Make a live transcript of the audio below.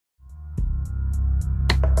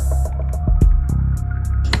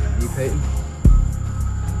Peyton?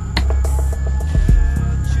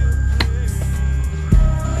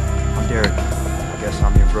 I'm Derek. I guess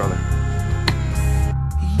I'm your brother.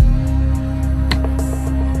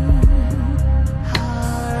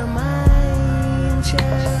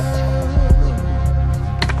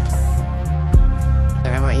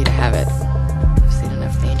 I want you to have it. I've seen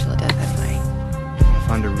enough of the Angel of Death anyway. I'll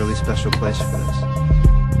find a really special place for this.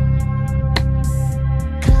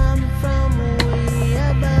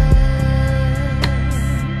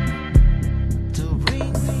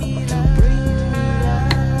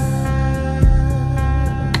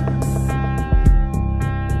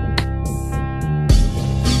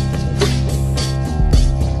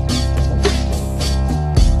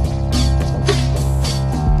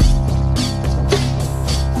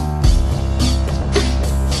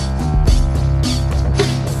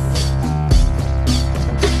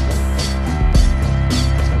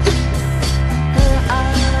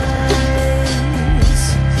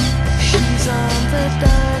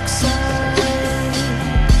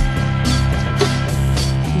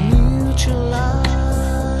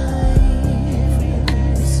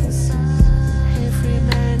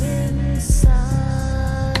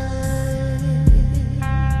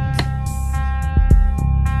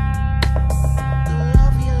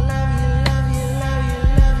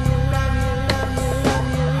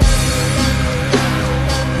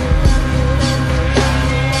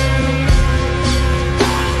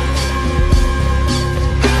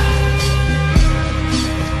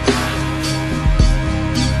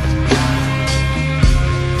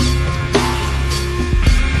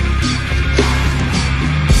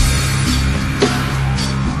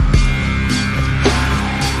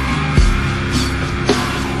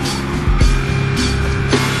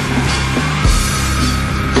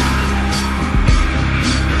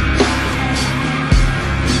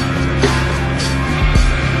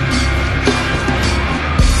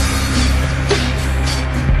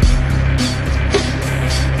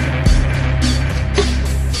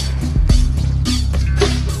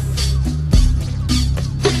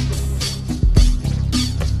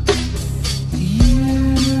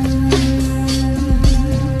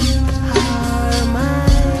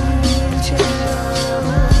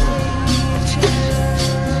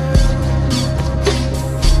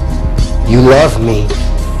 You love me.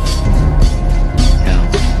 No,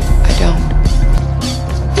 I don't.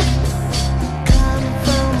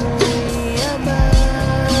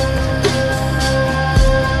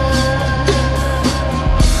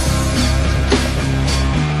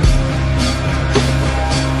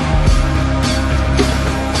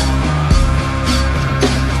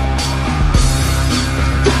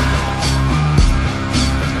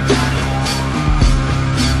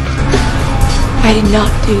 I did not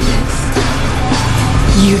do this.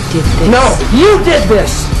 You did this. No, you did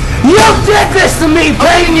this! You did this to me,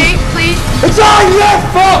 Peyton! Okay, please. It's all your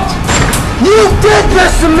fault! You did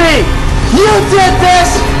this to me! You did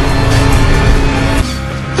this!